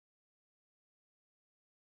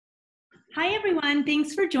Hi, everyone.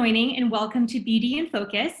 Thanks for joining and welcome to Beauty in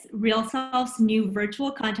Focus, RealSelf's new virtual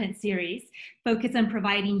content series focused on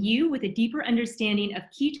providing you with a deeper understanding of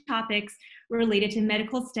key topics related to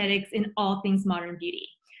medical aesthetics and all things modern beauty.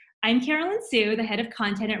 I'm Carolyn Sue, the head of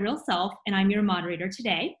content at RealSelf, and I'm your moderator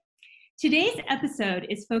today. Today's episode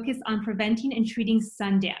is focused on preventing and treating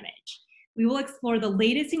sun damage. We will explore the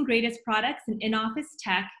latest and greatest products and in-office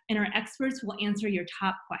tech, and our experts will answer your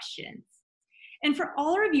top questions. And for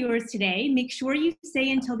all our viewers today, make sure you stay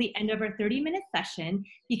until the end of our 30-minute session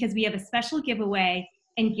because we have a special giveaway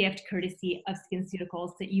and gift courtesy of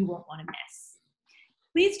SkinCeuticals that you won't want to miss.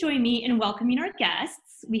 Please join me in welcoming our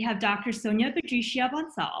guests. We have Dr. Sonia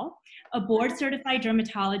Badreshia-Bansal, a board-certified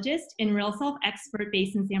dermatologist and RealSelf expert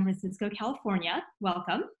based in San Francisco, California.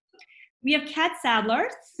 Welcome. We have Catt Sadler,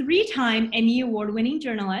 three-time Emmy Award-winning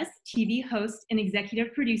journalist, TV host, and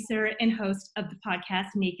executive producer and host of the podcast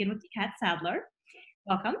Naked with Catt Sadler.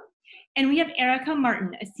 Welcome. And we have Erica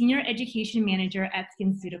Martin, a senior education manager at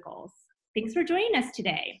SkinCeuticals. Thanks for joining us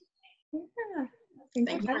today. Yeah,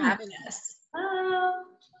 thanks for having us.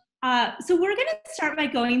 So we're going to start by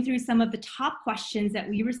going through some of the top questions that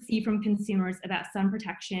we receive from consumers about sun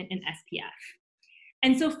protection and SPF.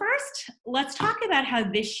 And so first, let's talk about how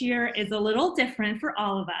this year is a little different for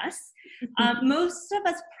all of us. Most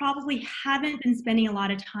of us probably haven't been spending a lot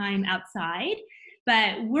of time outside,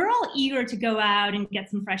 but we're all eager to go out and get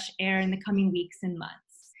some fresh air in the coming weeks and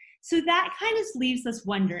months. So that kind of leaves us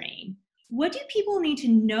wondering, what do people need to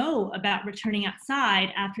know about returning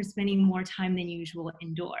outside after spending more time than usual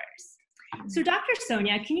indoors? So Dr.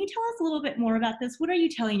 Sonia, can you tell us a little bit more about this? What are you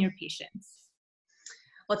telling your patients?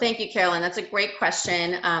 Well, thank you, Carolyn. That's a great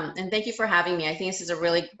question. And thank you for having me. I think this is a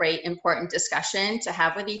really great, important discussion to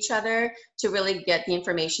have with each other to really get the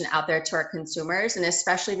information out there to our consumers. And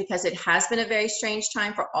especially because it has been a very strange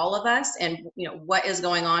time for all of us. And what is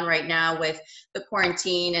going on right now with the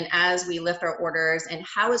quarantine and as we lift our orders and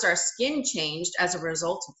how is our skin changed as a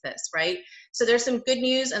result of this, right? So there's some good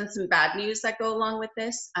news and some bad news that go along with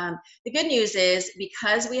this. The good news is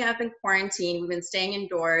because we have been quarantined, we've been staying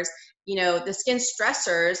indoors, the skin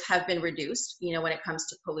stressors have been reduced, when it comes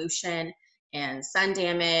to pollution and sun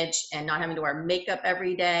damage and not having to wear makeup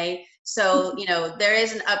every day. So, there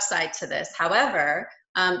is an upside to this. However,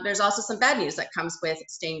 there's also some bad news that comes with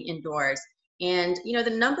staying indoors. And, the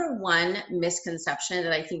number one misconception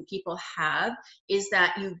that I think people have is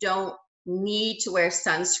that you don't need to wear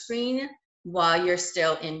sunscreen while you're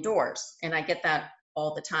still indoors. And I get that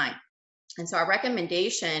all the time. And so our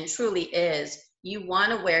recommendation truly is you want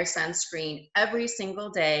to wear sunscreen every single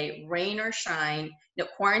day, rain or shine,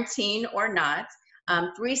 quarantine or not,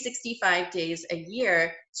 365 days a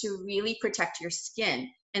year to really protect your skin.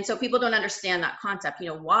 And so people don't understand that concept.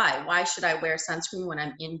 Why should I wear sunscreen when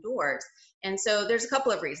I'm indoors? And so there's a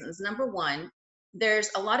couple of reasons. Number one, there's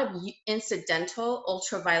a lot of incidental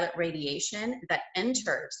ultraviolet radiation that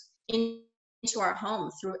enters into our home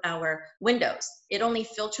through our windows. It only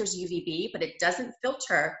filters UVB, but it doesn't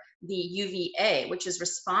filter the UVA, which is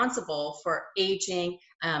responsible for aging,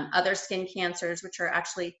 other skin cancers, which are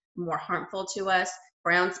actually more harmful to us,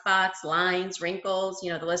 brown spots, lines, wrinkles,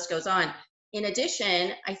 the list goes on. In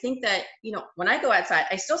addition, I think that, when I go outside,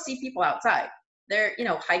 I still see people outside. They're,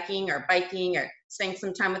 hiking or biking or spending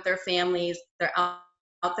some time with their families. They're out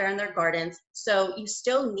there in their gardens. So you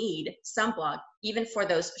still need sunblock, even for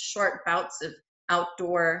those short bouts of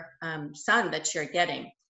outdoor sun that you're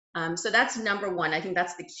getting. So that's number one. I think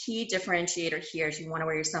that's the key differentiator here is you want to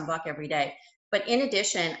wear your sunblock every day. But in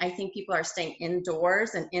addition, I think people are staying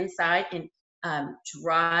indoors and inside in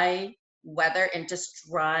dry weather and just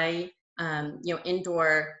dry,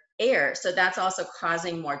 indoor air. So that's also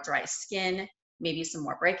causing more dry skin, maybe some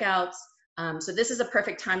more breakouts. So this is a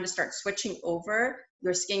perfect time to start switching over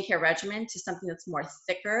your skincare regimen to something that's more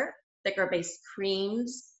thicker based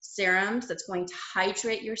creams, serums that's going to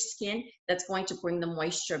hydrate your skin, that's going to bring the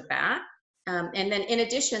moisture back. And then in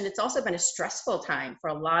addition, it's also been a stressful time for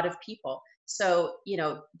a lot of people. So,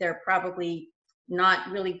 they're probably not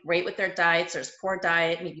really great with their diets. There's poor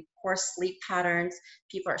diet, maybe poor sleep patterns.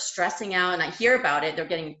 People are stressing out, and I hear about it. They're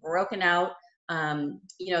getting broken out.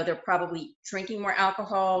 They're probably drinking more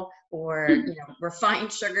alcohol or,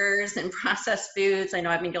 refined sugars and processed foods. I know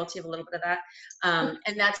I've been guilty of a little bit of that.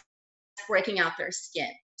 And that's breaking out their skin.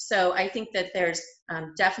 So I think that there's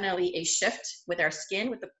definitely a shift with our skin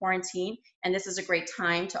with the quarantine. And this is a great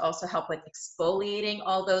time to also help with exfoliating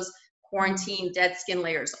all those quarantine dead skin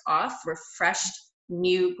layers off, refreshed,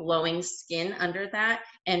 new glowing skin under that,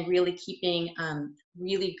 and really keeping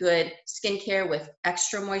really good skincare with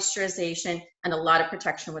extra moisturization and a lot of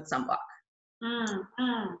protection with sunblock.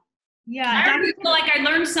 Yeah, I already feel like I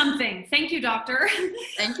learned something. Thank you, doctor.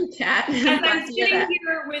 Thank you, Catt. As I'm sitting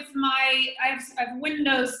here with I have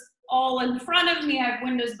windows all in front of me, I have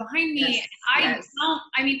windows behind me. Yes,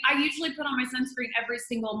 I usually put on my sunscreen every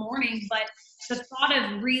single morning, but the thought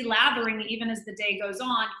of relathering even as the day goes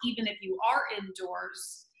on, even if you are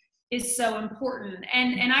indoors, is so important.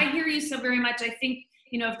 And I hear you so very much. I think,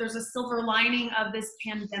 you know, if there's a silver lining of this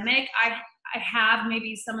pandemic, I have,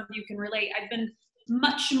 maybe some of you can relate, I've been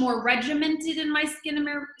much more regimented in my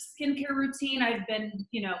skincare routine. I've been,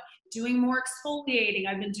 you know, doing more exfoliating.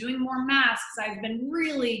 I've been doing more masks. I've been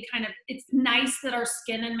really it's nice that our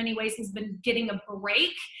skin in many ways has been getting a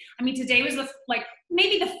break. I mean, today was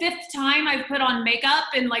maybe the 5th time I've put on makeup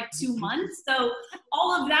in like 2 months. So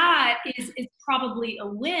all of that is probably a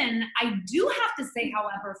win. I do have to say,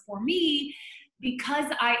 however, for me,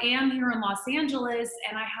 because I am here in Los Angeles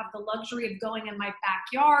and I have the luxury of going in my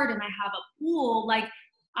backyard and I have a pool, like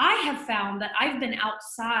I have found that I've been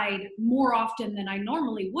outside more often than I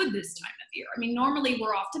normally would this time of year. I mean, normally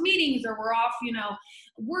we're off to meetings or we're off, you know,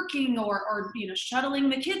 working or you know, shuttling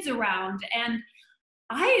the kids around. And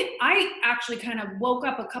I actually kind of woke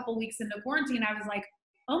up a couple weeks into quarantine. I was like,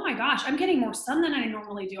 oh my gosh, I'm getting more sun than I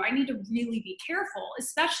normally do. I need to really be careful,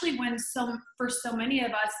 especially when for so many of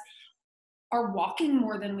us are walking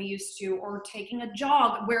more than we used to or taking a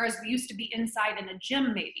jog, whereas we used to be inside in a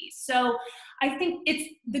gym maybe. So I think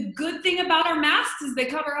it's the good thing about our masks is they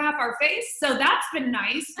cover half our face. So that's been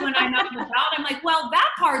nice when I'm out and about. I'm like, well, that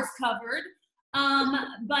part's covered.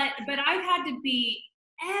 But I've had to be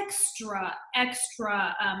extra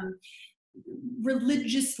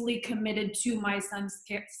religiously committed to my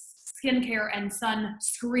skincare and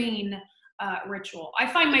sunscreen ritual.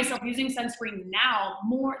 I find myself using sunscreen now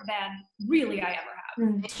more than really I ever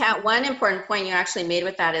have. Catt, one important point you actually made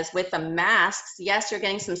with that is with the masks, yes, you're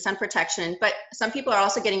getting some sun protection, but some people are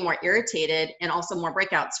also getting more irritated and also more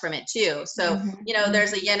breakouts from it too. So, you know,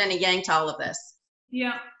 there's a yin and a yang to all of this.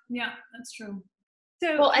 Yeah, that's true.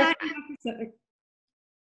 So, well,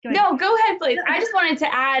 no, go ahead, please. I just wanted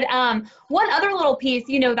to add one other little piece,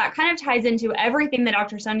 you know, that kind of ties into everything that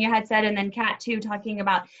Dr. Sonia had said, and then Catt too, talking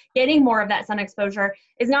about getting more of that sun exposure,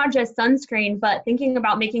 is not just sunscreen, but thinking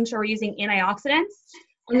about making sure we're using antioxidants.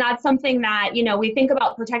 And that's something that, you know, we think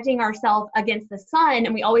about protecting ourselves against the sun,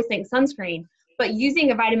 and we always think sunscreen. But using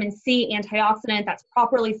a vitamin C antioxidant that's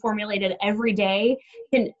properly formulated every day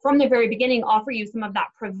can, from the very beginning, offer you some of that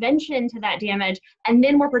prevention to that damage. And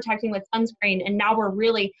then we're protecting with sunscreen. And now we're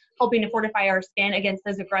really helping to fortify our skin against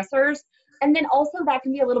those aggressors. And then also that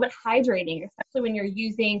can be a little bit hydrating, especially when you're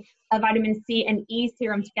using a vitamin C and E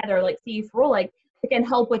serum together, like C ferulic. It can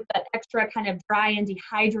help with the extra kind of dry and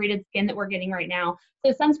dehydrated skin that we're getting right now.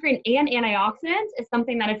 So sunscreen and antioxidants is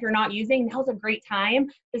something that if you're not using, now's a great time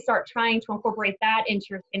to start trying to incorporate that into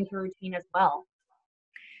your skincare routine as well.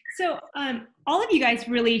 So all of you guys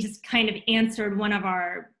really just kind of answered one of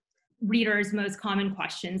our readers' most common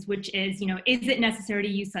questions, which is, you know, is it necessary to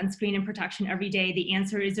use sunscreen and protection every day? The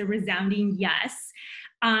answer is a resounding yes.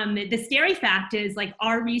 The scary fact is, like,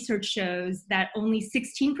 our research shows that only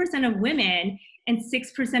 16% of women and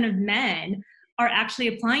 6% of men are actually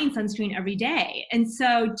applying sunscreen every day. And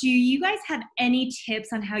so do you guys have any tips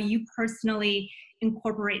on how you personally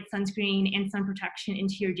incorporate sunscreen and sun protection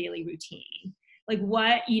into your daily routine? Like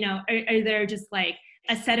what, you know, are there just like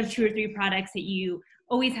a set of 2 or 3 products that you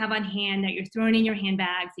always have on hand, that you're throwing in your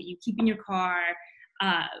handbags, that you keep in your car?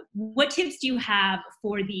 What tips do you have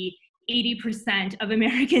for the 80% of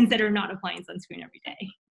Americans that are not applying sunscreen every day?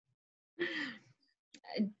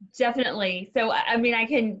 Definitely. So, I mean, I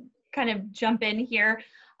can kind of jump in here.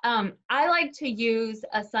 I like to use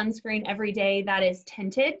a sunscreen every day that is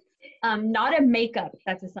tinted, not a makeup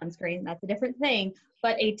that's a sunscreen, that's a different thing,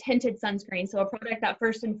 but a tinted sunscreen. So a product that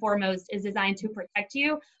first and foremost is designed to protect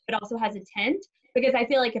you, but also has a tint. Because I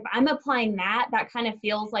feel like if I'm applying that, that kind of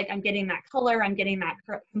feels like I'm getting that color, I'm getting that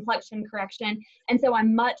complexion correction. And so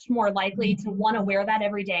I'm much more likely to want to wear that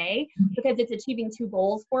every day because it's achieving 2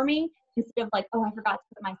 goals for me instead of like, oh, I forgot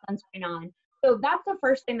to put my sunscreen on. So that's the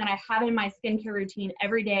first thing that I have in my skincare routine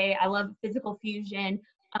every day. I love Physical Fusion.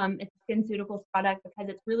 It's a SkinCeuticals product because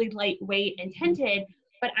it's really lightweight and tinted,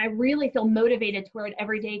 but I really feel motivated to wear it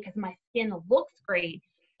every day because my skin looks great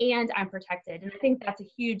and I'm protected. And I think that's a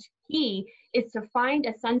huge key, is to find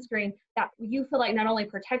a sunscreen that you feel like not only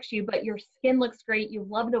protects you, but your skin looks great, you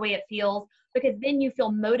love the way it feels, because then you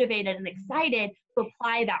feel motivated and excited to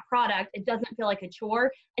apply that product. It doesn't feel like a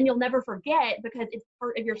chore, and you'll never forget because it's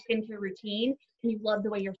part of your skincare routine and you love the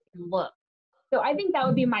way your skin looks. So I think that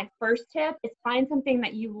would be my first tip, is find something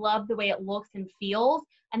that you love the way it looks and feels,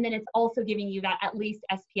 and then it's also giving you that at least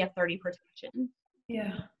SPF 30 protection.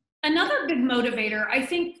 Yeah. Another big motivator, I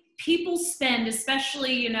think people spend,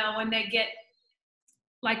 especially, you know, when they get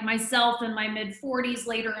like myself in my mid 40s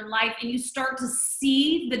later in life, and you start to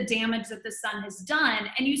see the damage that the sun has done,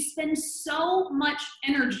 and you spend so much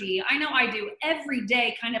energy, I know I do, every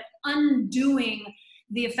day kind of undoing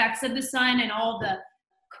the effects of the sun and all the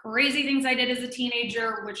crazy things I did as a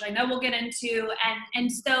teenager, which I know we'll get into.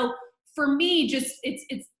 And so for me, just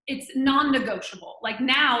it's non-negotiable. Like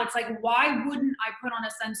now it's like, why wouldn't I put on a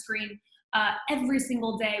sunscreen every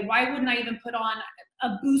single day? Why wouldn't I even put on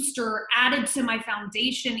a booster added to my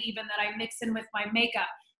foundation, even that I mix in with my makeup?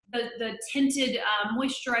 The tinted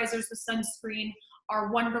moisturizers with sunscreen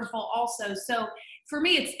are wonderful also. So for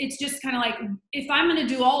me, it's just kind of like, if I'm going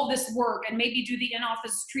to do all this work and maybe do the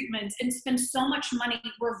in-office treatments and spend so much money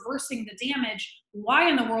reversing the damage, why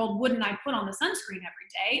in the world wouldn't I put on the sunscreen every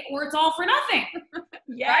day? Or it's all for nothing.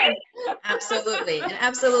 Yes. Right? Absolutely. And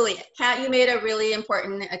absolutely. Catt, you made a really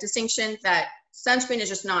important distinction that sunscreen is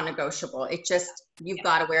just non-negotiable. It just, you've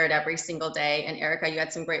got to wear it every single day. And Erica, you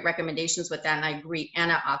had some great recommendations with that. And I agree,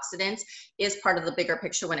 antioxidants is part of the bigger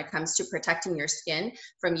picture when it comes to protecting your skin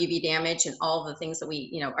from UV damage and all the things that we,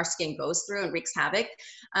 you know, our skin goes through and wreaks havoc.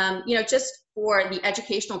 You know, just for the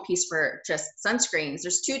educational piece for just sunscreens,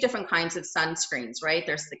 there's two different kinds of sunscreens, right?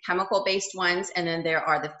 There's the chemical-based ones, and then there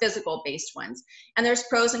are the physical-based ones. And there's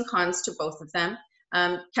pros and cons to both of them.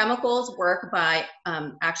 Chemicals work by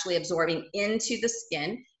actually absorbing into the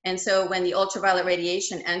skin. And so when the ultraviolet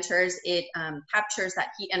radiation enters, it captures that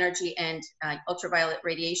heat energy and ultraviolet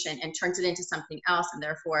radiation and turns it into something else, and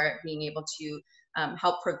therefore being able to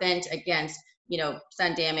help prevent against, you know,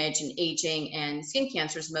 sun damage and aging and skin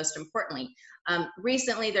cancers, most importantly.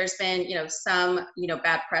 Recently, there's been, you know, some, you know,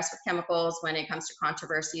 bad press with chemicals when it comes to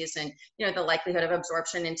controversies and, you know, the likelihood of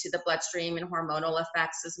absorption into the bloodstream and hormonal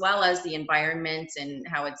effects, as well as the environment and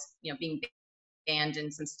how it's, you know, being banned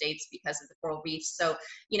in some states because of the coral reefs. So,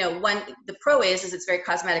 you know, the pro is it's very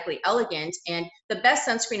cosmetically elegant, and the best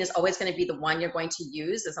sunscreen is always going to be the one you're going to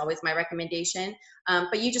use, is always my recommendation.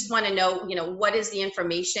 But you just want to know, you know, what is the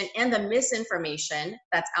information and the misinformation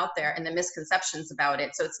that's out there and the misconceptions about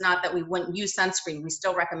it. So it's not that we wouldn't use sunscreen. We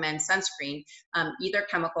still recommend sunscreen, either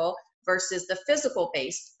chemical versus the physical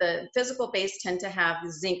based. The physical based tend to have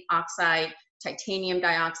zinc oxide, titanium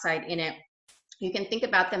dioxide in it. You can think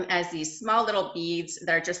about them as these small little beads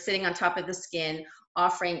that are just sitting on top of the skin,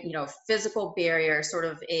 offering, you know, physical barrier, sort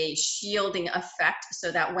of a shielding effect, so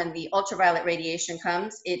that when the ultraviolet radiation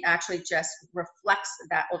comes, it actually just reflects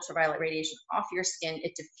that ultraviolet radiation off your skin.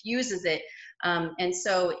 It diffuses it. And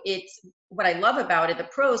so it's, what I love about it, the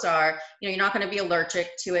pros are, you know, you're not going to be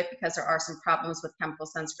allergic to it because there are some problems with chemical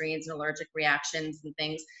sunscreens and allergic reactions and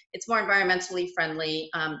things. It's more environmentally friendly.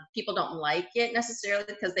 People don't like it necessarily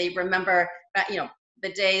because they remember that, you know,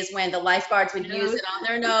 the days when the lifeguards would use it on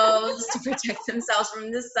their nose to protect themselves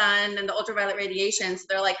from the sun and the ultraviolet radiation. So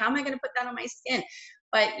they're like, how am I going to put that on my skin?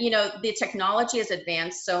 But, you know, the technology has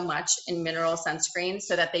advanced so much in mineral sunscreens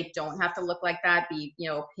so that they don't have to look like that, be, you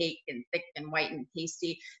know, opaque and thick and white and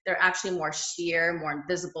pasty. They're actually more sheer, more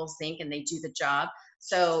invisible zinc, and they do the job.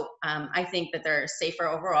 So I think that they're safer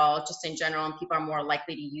overall, just in general, and people are more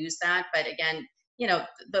likely to use that. But again, you know,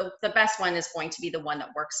 the best one is going to be the one that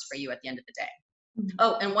works for you at the end of the day. Mm-hmm.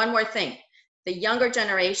 Oh, and one more thing, the younger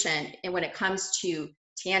generation, and when it comes to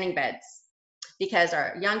tanning beds, because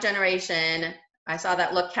our young generation, I saw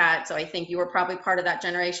that look, Catt, so I think you were probably part of that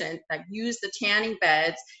generation that used the tanning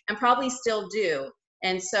beds and probably still do.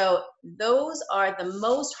 And so those are the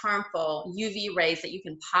most harmful UV rays that you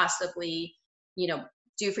can possibly, you know,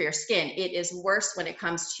 do for your skin. It is worse when it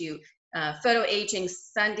comes to photo aging,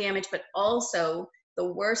 sun damage, but also the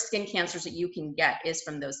worst skin cancers that you can get is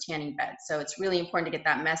from those tanning beds. So it's really important to get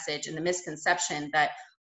that message, and the misconception that,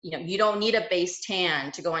 you know, you don't need a base tan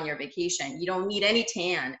to go on your vacation. You don't need any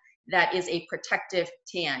tan that is a protective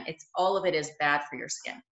tan. It's all of it is bad for your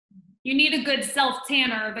skin. You need a good self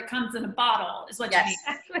tanner that comes in a bottle is what you need.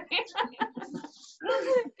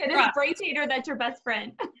 Get a spray tanner that's your best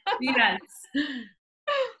friend. Yes.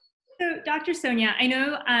 So Dr. Sonia, I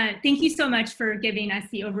know, thank you so much for giving us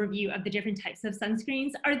the overview of the different types of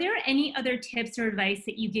sunscreens. Are there any other tips or advice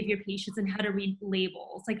that you give your patients on how to read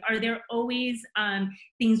labels? Like, are there always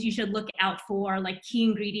things you should look out for, like key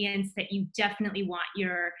ingredients that you definitely want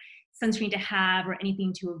your sunscreen to have, or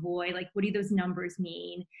anything to avoid? Like, what do those numbers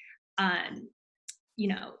mean? You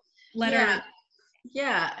know,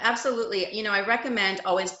 Yeah, absolutely. You know, I recommend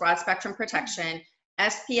always broad spectrum protection,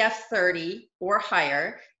 SPF 30 or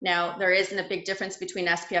higher. Now, there isn't a big difference between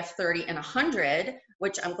SPF 30 and 100,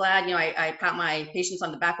 which I'm glad, you know, I pat my patients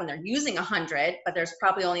on the back when they're using 100, but there's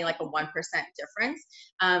probably only like a 1% difference.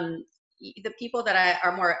 the people that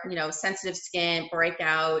are more, sensitive skin,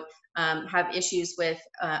 breakout, have issues with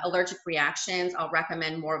allergic reactions, I'll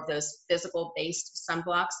recommend more of those physical-based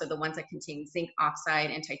sunblocks. So the ones that contain zinc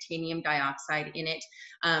oxide and titanium dioxide in it.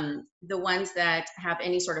 The ones that have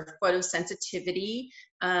any sort of photosensitivity,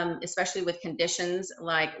 especially with conditions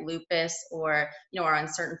like lupus or, are on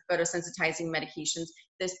certain photosensitizing medications,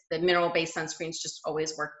 the mineral-based sunscreens just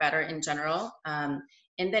always work better in general. And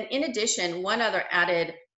then in addition, one other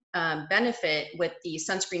added benefit with the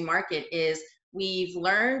sunscreen market is we've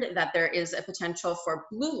learned that there is a potential for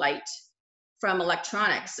blue light from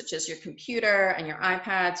electronics, such as your computer and your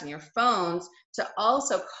iPads and your phones, to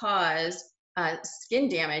also cause skin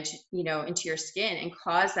damage, into your skin and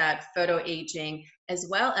cause that photo aging as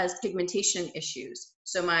well as pigmentation issues.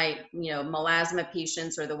 So my, melasma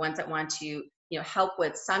patients or the ones that want to, help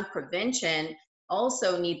with sun prevention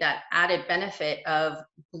also need that added benefit of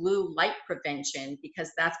blue light prevention, because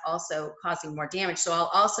that's also causing more damage. So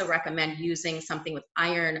I'll also recommend using something with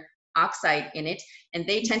iron oxide in it, and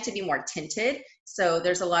they tend to be more tinted. So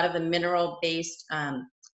there's a lot of the mineral-based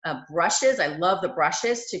brushes. I love the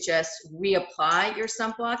brushes to just reapply your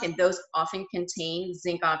sunblock, and those often contain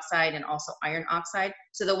zinc oxide and also iron oxide.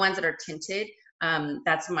 So the ones that are tinted,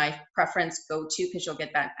 that's my preference go-to, because you'll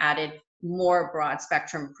get that added more broad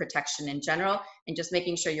spectrum protection in general, and just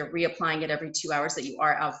making sure you're reapplying it every 2 hours that you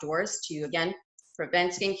are outdoors to, again,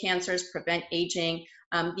 prevent skin cancers, prevent aging.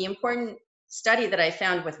 The important study that I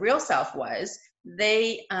found with RealSelf was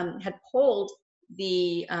they had polled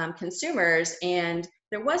the consumers, and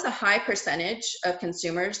there was a high percentage of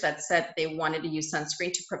consumers that said they wanted to use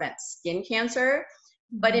sunscreen to prevent skin cancer.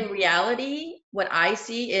 But in reality, what I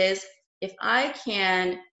see is if I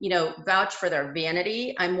can, vouch for their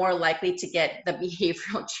vanity, I'm more likely to get the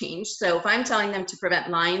behavioral change. So if I'm telling them to prevent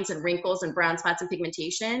lines and wrinkles and brown spots and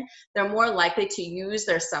pigmentation, they're more likely to use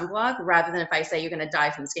their sunblock rather than if I say you're going to die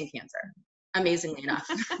from skin cancer, amazingly enough.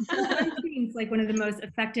 Sunscreen's like one of the most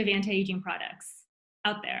effective anti-aging products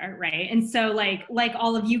out there, right? And so like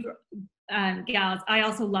all of you gals, I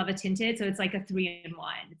also love a tinted. So it's like a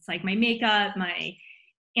 3-in-1. It's like my makeup, my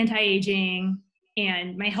anti-aging,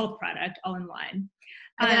 and my health product all in one.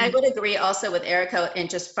 And then I would agree also with Erica in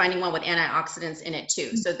just finding one with antioxidants in it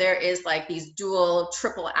too. So there is like these dual,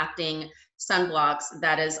 triple acting sunblocks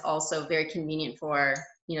that is also very convenient for,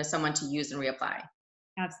 someone to use and reapply.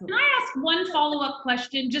 Absolutely. Can I ask one follow-up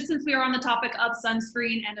question, just since we are on the topic of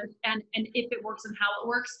sunscreen and if it works and how it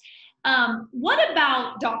works? What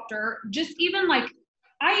about, doctor, just even like,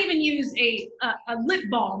 I even use a lip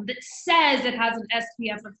balm that says it has an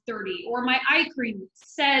SPF of 30, or my eye cream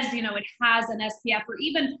says, it has an SPF, or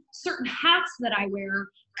even certain hats that I wear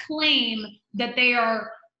claim that they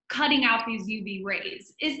are cutting out these UV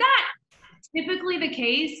rays. Is that typically the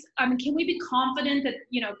case? I mean, can we be confident that,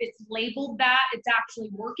 if it's labeled that, it's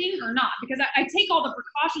actually working or not? Because I take all the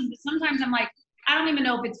precautions, but sometimes I'm like, I don't even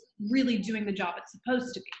know if it's really doing the job it's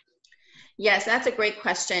supposed to be. Yes, that's a great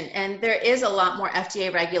question. And there is a lot more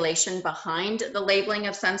FDA regulation behind the labeling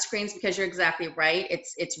of sunscreens, because you're exactly right.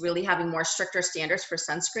 It's really having more stricter standards for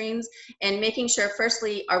sunscreens and making sure,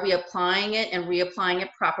 firstly, are we applying it and reapplying it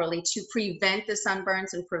properly to prevent the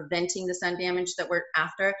sunburns and preventing the sun damage that we're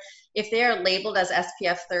after. If they are labeled as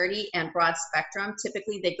SPF 30 and broad spectrum,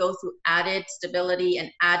 typically they go through added stability and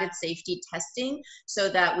added safety testing so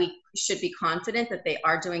that we should be confident that they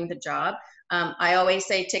are doing the job. I always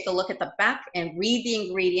say, take a look at the back and read the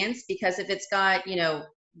ingredients, because if it's got,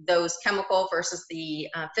 those chemical versus the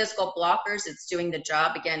physical blockers, it's doing the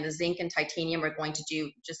job. Again, the zinc and titanium are going to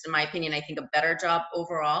do, just in my opinion, I think a better job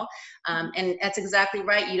overall. And that's exactly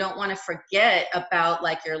right. You don't want to forget about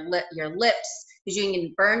like your lips, because you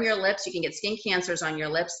can burn your lips, you can get skin cancers on your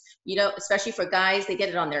lips. Especially for guys, they get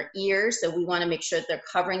it on their ears. So we want to make sure that they're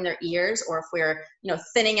covering their ears, or if we're,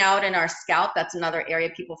 thinning out in our scalp, that's another area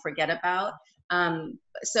people forget about.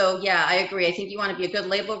 So yeah, I agree. I think you want to be a good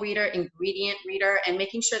label reader, ingredient reader, and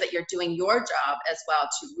making sure that you're doing your job as well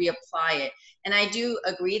to reapply it. And I do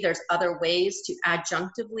agree there's other ways to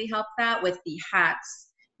adjunctively help that with the hats,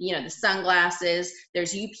 the sunglasses.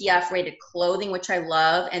 There's UPF rated clothing, which I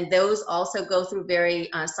love, and those also go through very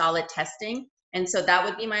solid testing. And so that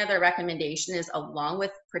would be my other recommendation, is along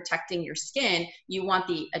with protecting your skin, you want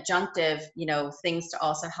the adjunctive, things to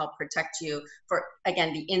also help protect you for,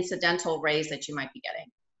 again, the incidental rays that you might be getting.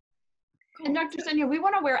 And Dr. Sonia, we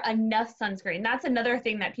want to wear enough sunscreen. That's another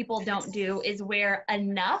thing that people don't do, is wear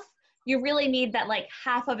enough you really need that like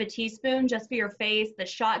half of a teaspoon just for your face, the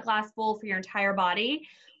shot glass full for your entire body,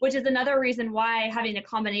 which is another reason why having a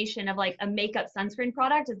combination of like a makeup sunscreen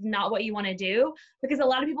product is not what you want to do, because a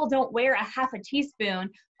lot of people don't wear a half a teaspoon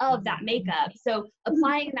of that makeup. So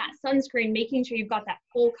applying that sunscreen, making sure you've got that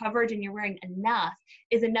full coverage and you're wearing enough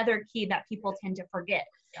is another key that people tend to forget.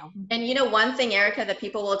 So. And you know, one thing, Erica, that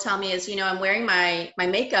people will tell me is, you know, I'm wearing my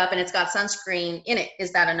makeup and it's got sunscreen in it.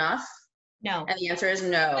 Is that enough? No. And the answer is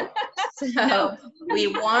no. So No. we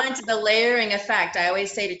want the layering effect. I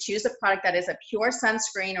always say to choose a product that is a pure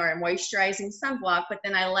sunscreen or a moisturizing sunblock, but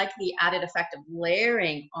then I like the added effect of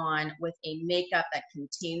layering on with a makeup that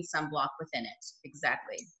contains sunblock within it.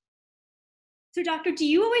 Exactly. So doctor, do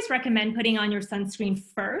you always recommend putting on your sunscreen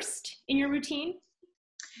first in your routine?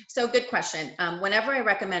 So good question. Whenever I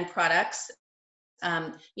recommend products,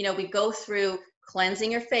 you know, we go through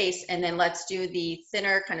cleansing your face and then let's do the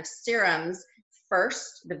thinner kind of serums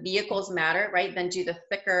first. The vehicles matter, right? Then do the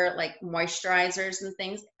thicker like moisturizers and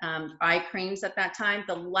things, eye creams at that time.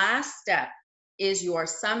 The last step is your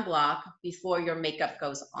sunblock before your makeup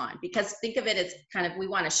goes on, because think of it as kind of, we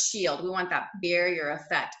want a shield. We want that barrier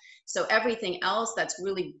effect. So everything else that's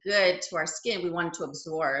really good to our skin, we want to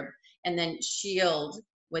absorb and then shield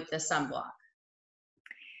with the sunblock.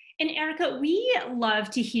 And Erica, we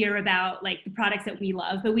love to hear about like the products that we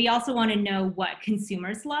love, but we also want to know what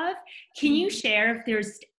consumers love. Can you share if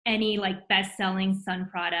there's any like best-selling sun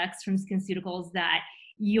products from SkinCeuticals that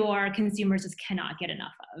your consumers just cannot get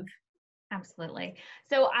enough of? Absolutely.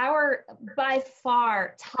 So our by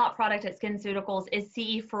far top product at SkinCeuticals is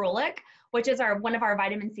CE Ferulic, which is one of our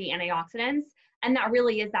vitamin C antioxidants. And that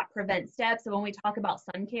really is that prevent step. So when we talk about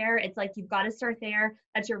sun care, it's like you've got to start there.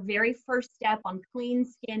 That's your very first step on clean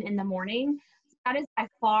skin in the morning. So that is by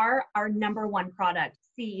far our #1 product,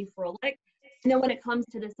 CE Ferulic. And then when it comes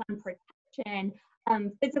to the sun protection,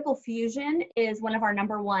 Physical Fusion is one of our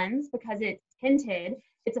 #1s because it's tinted.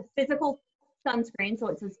 It's a physical sunscreen, so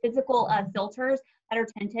it's physical filters that are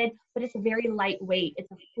tinted, but it's very lightweight.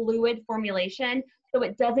 It's a fluid formulation, so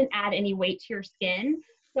it doesn't add any weight to your skin.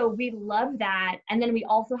 So we love that. And then we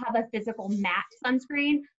also have a physical matte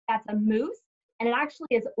sunscreen that's a mousse, and it actually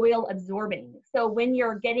is oil absorbing. So when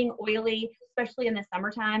you're getting oily, especially in the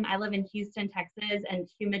summertime, I live in Houston, Texas, and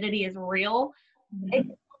humidity is real, it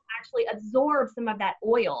actually absorbs some of that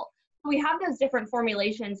oil. So we have those different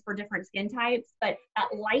formulations for different skin types, but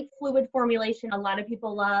that light fluid formulation a lot of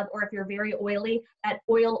people love, or if you're very oily, that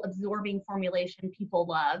oil absorbing formulation people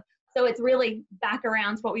love. So it's really back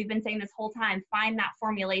around to what we've been saying this whole time. Find that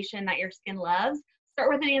formulation that your skin loves. Start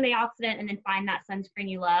with an antioxidant and then find that sunscreen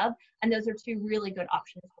you love. And those are 2 really good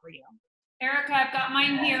options for you. Erica, I've got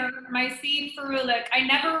mine here, my CE Ferulic. I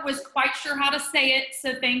never was quite sure how to say it,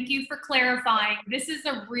 so thank you for clarifying. This is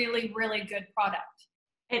a really, really good product.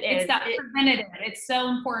 It is. It's that preventative. It's so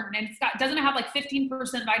important. And doesn't it have like 15%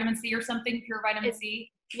 vitamin C or something, pure vitamin C?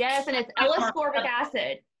 Yes, and it's L-ascorbic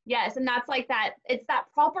acid. Yes, and that's like that, it's that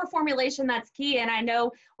proper formulation that's key. And I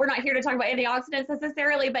know we're not here to talk about antioxidants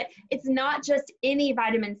necessarily, but it's not just any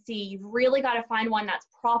vitamin C. You've really got to find one that's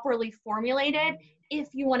properly formulated if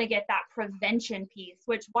you want to get that prevention piece,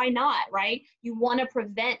 which why not, right? You want to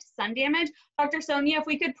prevent sun damage. Dr. Sonia, if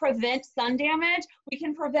we could prevent sun damage, we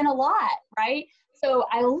can prevent a lot, right? So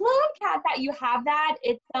I love, Catt, that you have that.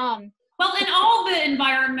 It's, well, and all the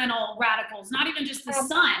environmental radicals, not even just the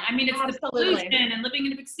sun. I mean, it's the pollution and living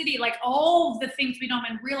in a big city, like all the things we don't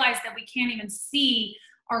even realize that we can't even see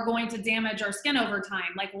are going to damage our skin over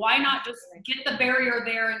time. Like, why not just get the barrier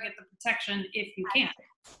there and get the protection if you can?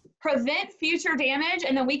 Prevent future damage,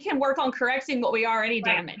 and then we can work on correcting what we already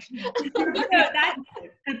damaged. So that's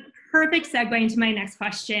a perfect segue into my next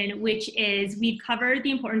question, which is, we've covered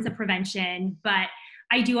the importance of prevention, but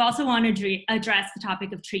I do also want to address the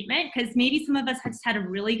topic of treatment, because maybe some of us have just had a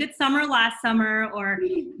really good summer last summer, or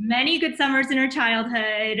many good summers in our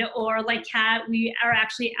childhood, or like Catt, we are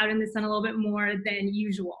actually out in the sun a little bit more than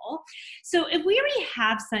usual. So if we already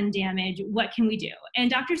have sun damage, what can we do?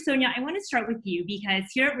 And Dr. Sonia, I want to start with you, because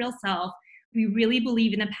here at RealSelf, we really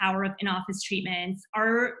believe in the power of in-office treatments.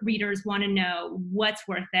 Our readers want to know what's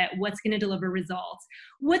worth it, what's going to deliver results.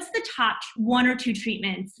 What's the top 1 or 2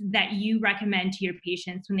 treatments that you recommend to your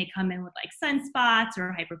patients when they come in with like sunspots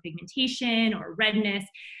or hyperpigmentation or redness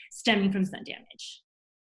stemming from sun damage?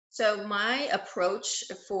 So my approach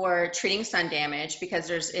for treating sun damage, because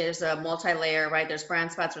there's a multi-layer, right? There's brown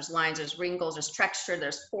spots, there's lines, there's wrinkles, there's texture,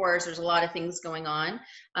 there's pores, there's a lot of things going on.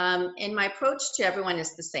 And my approach to everyone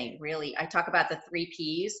is the same, really. I talk about the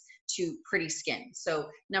 3 Ps to pretty skin. So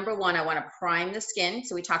number one, I want to prime the skin.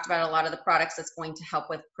 So we talked about a lot of the products that's going to help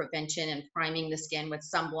with prevention and priming the skin with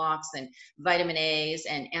sunblocks and vitamin A's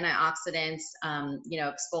and antioxidants,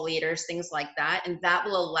 exfoliators, things like that. And that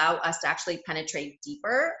will allow us to actually penetrate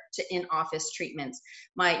deeper to in-office treatments.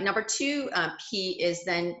 My number two P is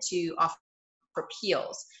then to offer for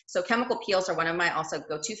peels. So chemical peels are one of my also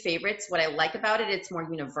go-to favorites. What I like about it, it's more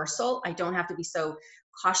universal. I don't have to be so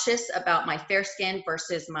cautious about my fair skin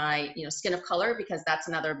versus my skin of color, because that's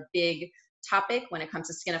another big topic when it comes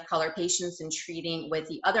to skin of color patients and treating with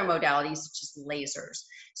the other modalities such as lasers.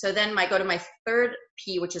 So then I go to my third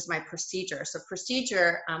P, which is my procedure. So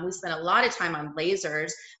procedure, we spend a lot of time on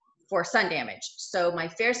lasers for sun damage. So my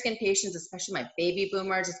fair skin patients, especially my baby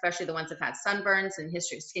boomers, especially the ones that have had sunburns and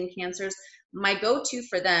history of skin cancers, my go-to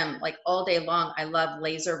for them, like all day long, I love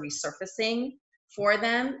laser resurfacing for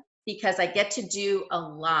them, because I get to do a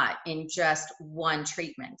lot in just one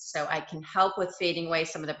treatment. So I can help with fading away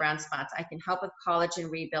some of the brown spots. I can help with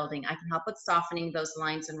collagen rebuilding. I can help with softening those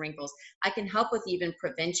lines and wrinkles. I can help with even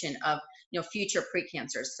prevention of future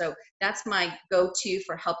precancers. So that's my go-to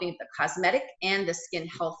for helping with the cosmetic and the skin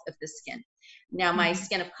health of the skin. Now, my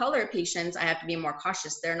skin of color patients, I have to be more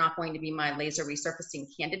cautious. They're not going to be my laser resurfacing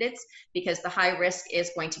candidates, because the high risk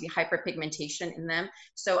is going to be hyperpigmentation in them.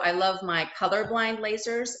 So I love my colorblind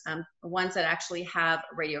lasers, ones that actually have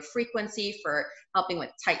radio frequency for helping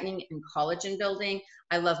with tightening and collagen building.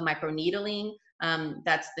 I love microneedling.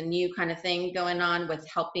 That's the new kind of thing going on with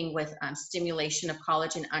helping with stimulation of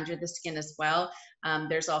collagen under the skin as well.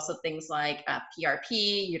 There's also things like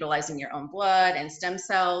PRP, utilizing your own blood and stem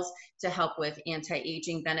cells to help with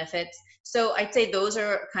anti-aging benefits. So I'd say those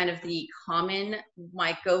are kind of the common,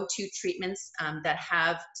 my go-to treatments that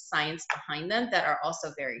have science behind them that are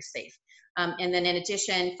also very safe. And then in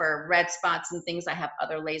addition, for red spots and things, I have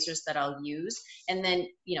other lasers that I'll use. And then,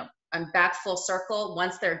 I'm back full circle.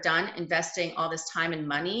 Once they're done investing all this time and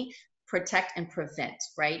money, protect and prevent,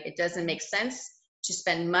 right? It doesn't make sense to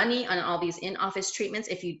spend money on all these in-office treatments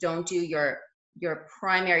if you don't do your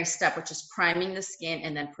primary step, which is priming the skin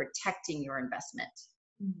and then protecting your investment.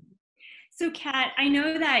 So Catt, I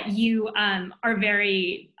know that you are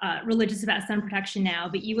very religious about sun protection now,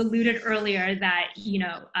 but you alluded earlier that,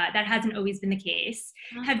 that hasn't always been the case.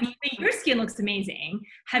 Your skin looks amazing.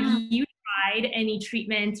 Have you tried any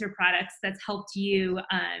treatments or products that's helped you,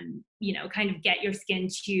 kind of get your skin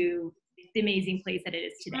to the amazing place that it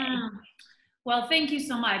is today? Well, thank you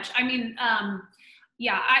so much. I mean,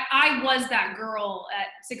 I was that girl at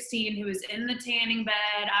 16 who was in the tanning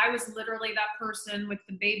bed. I was literally that person with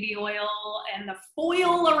the baby oil and the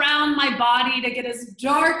foil around my body to get as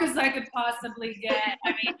dark as I could possibly get.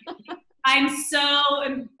 I mean, I'm so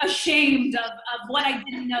ashamed of what I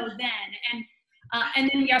didn't know then.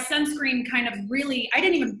 And then sunscreen kind of really, I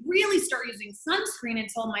didn't even really start using sunscreen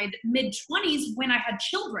until my mid-20s when I had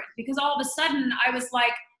children, because all of a sudden I was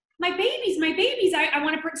like, my babies, I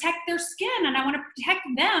want to protect their skin and I want to protect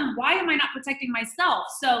them. Why am I not protecting myself?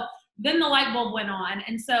 So then the light bulb went on.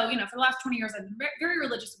 And so, for the last 20 years, I've been very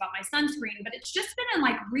religious about my sunscreen, but it's just been in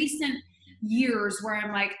like recent years where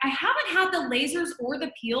I'm like, I haven't had the lasers or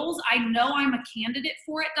the peels. I know I'm a candidate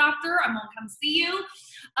for it, doctor. I'm gonna come see you.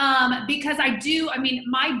 Because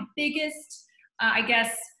my biggest,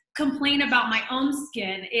 complaint about my own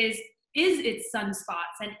skin is its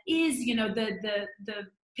sunspots and is, the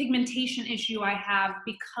pigmentation issue I have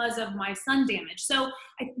because of my sun damage. So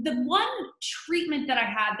the one treatment that I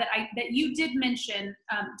had that you did mention,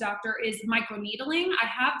 doctor, is microneedling. I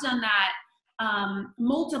have done that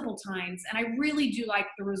multiple times, and I really do like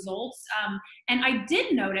the results. And I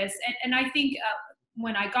did notice, and I think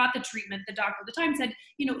when I got the treatment, the doctor at the time said,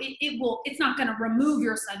 it's not going to remove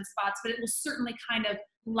your sunspots, but it will certainly kind of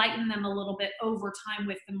lighten them a little bit over time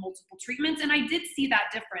with the multiple treatments. And I did see that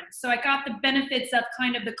difference. So I got the benefits of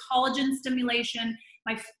kind of the collagen stimulation.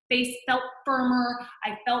 My face felt firmer.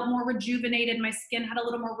 I felt more rejuvenated. My skin had a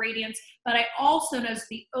little more radiance, but I also noticed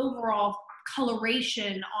the overall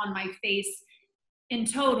coloration on my face in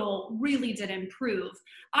total really did improve.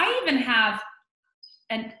 I even have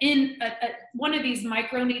one of these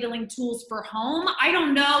microneedling tools for home. I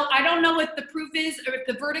don't know what the proof is, or if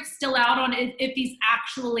the verdict's still out on if these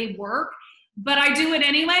actually work, but I do it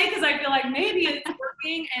anyway because I feel like maybe it's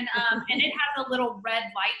working, and it has a little red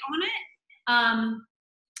light on it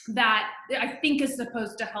that I think is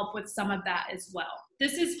supposed to help with some of that as well.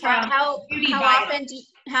 This is from how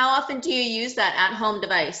often do you use that at-home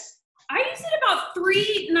device? I use it about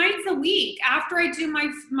 3 nights a week. After I do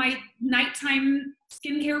my nighttime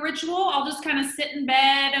skincare ritual, I'll just kind of sit in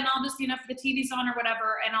bed and I'll just, if the TV's on or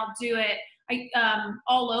whatever, and I'll do it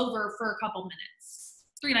all over for a couple minutes.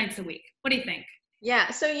 3 nights a week. What do you think?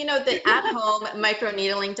 Yeah, so the at-home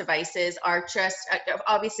microneedling devices are just,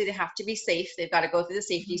 obviously they have to be safe. They've got to go through the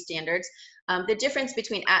safety standards. The difference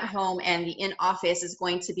between at-home and the in-office is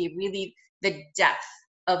going to be really the depth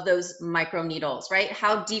of those microneedles, right?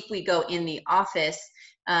 How deep we go in the office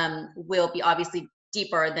will be obviously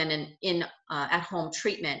deeper than an at-home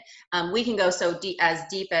treatment. We can go so deep as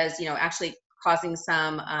actually causing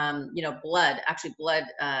some, blood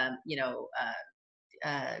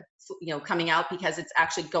coming out, because it's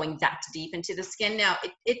actually going that deep into the skin. Now,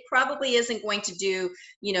 it probably isn't going to do,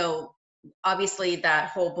 obviously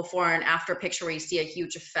that whole before and after picture where you see a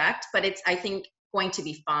huge effect, but it's, I think, going to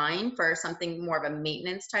be fine for something more of a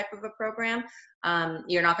maintenance type of a program.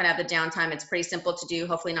 You're not going to have the downtime. It's pretty simple to do,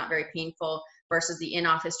 hopefully not very painful, versus the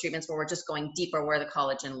in-office treatments where we're just going deeper where the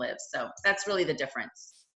collagen lives. So that's really the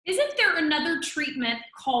difference. Isn't there another treatment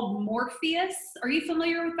called Morpheus? Are you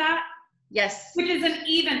familiar with that? Yes. Which is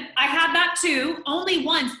I had that too, only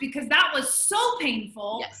once, because that was so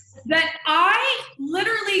painful. Yes. That I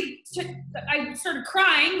literally, I started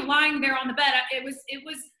crying, lying there on the bed. It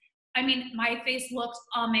was, my face looked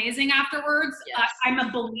amazing afterwards. Yes. I'm a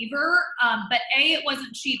believer, but A, it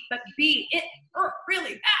wasn't cheap, but B, it hurt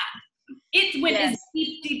really bad. It went as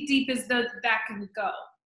deep as that can go.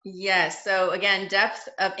 Yes. So again, depth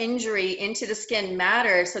of injury into the skin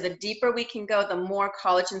matters. So the deeper we can go, the more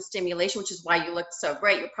collagen stimulation, which is why you look so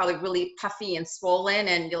great. You're probably really puffy and swollen,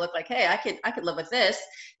 and you look like, hey, I could live with this,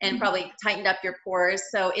 and probably tightened up your pores.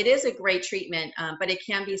 So it is a great treatment, but it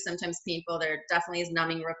can be sometimes painful. There definitely is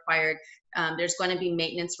numbing required. There's going to be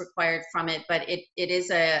maintenance required from it, but it is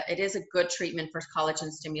a good treatment for collagen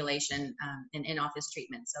stimulation in in-office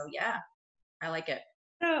treatment. So yeah, I like it.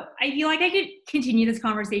 So I feel like I could continue this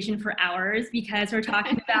conversation for hours because we're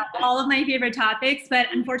talking about all of my favorite topics, but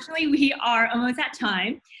unfortunately we are almost at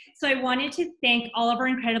time. So I wanted to thank all of our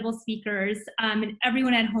incredible speakers and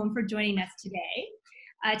everyone at home for joining us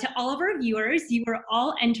today. To all of our viewers, you were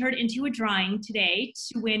all entered into a drawing today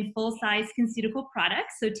to win full-size SkinCeutical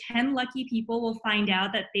products. So 10 lucky people will find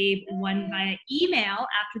out that they've won via email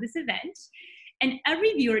after this event. And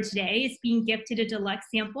every viewer today is being gifted a deluxe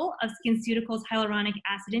sample of SkinCeuticals Hyaluronic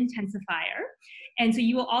Acid Intensifier. And so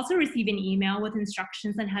you will also receive an email with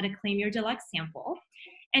instructions on how to claim your deluxe sample.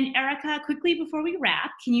 And Erica, quickly before we wrap,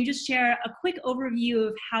 can you just share a quick overview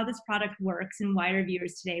of how this product works and why our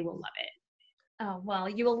viewers today will love it? Oh, well,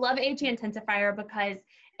 you will love AG Intensifier because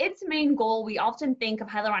its main goal, we often think of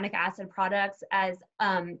hyaluronic acid products as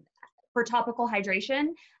for topical hydration.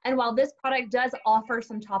 And while this product does offer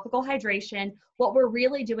some topical hydration, what we're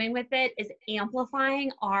really doing with it is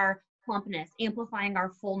amplifying our plumpness, amplifying our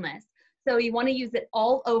fullness. So you want to use it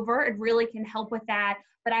all over. It really can help with that.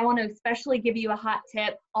 But I want to especially give you a hot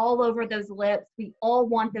tip all over those lips. We all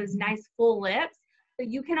want those nice full lips. So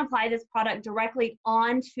you can apply this product directly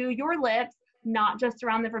onto your lips, not just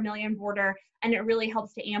around the vermilion border. And it really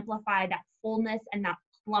helps to amplify that fullness and that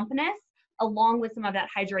plumpness, along with some of that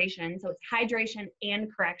hydration. So it's hydration and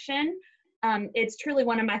correction. It's truly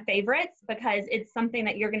one of my favorites because it's something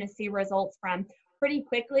that you're going to see results from pretty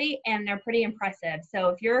quickly, and they're pretty impressive. So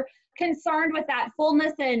if you're concerned with that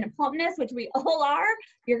fullness and plumpness, which we all are,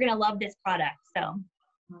 you're going to love this product. So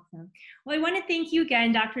awesome. Well, I want to thank you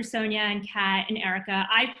again, Dr. Sonia and Catt and Erica.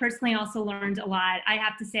 I personally also learned a lot. I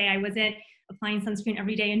have to say I wasn't applying sunscreen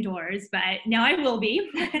every day indoors, but now I will be.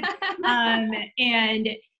 And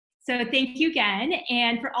so thank you again.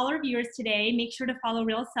 And for all our viewers today, make sure to follow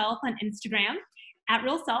RealSelf on Instagram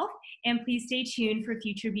 @RealSelf, and please stay tuned for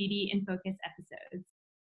future Beauty in Focus episodes.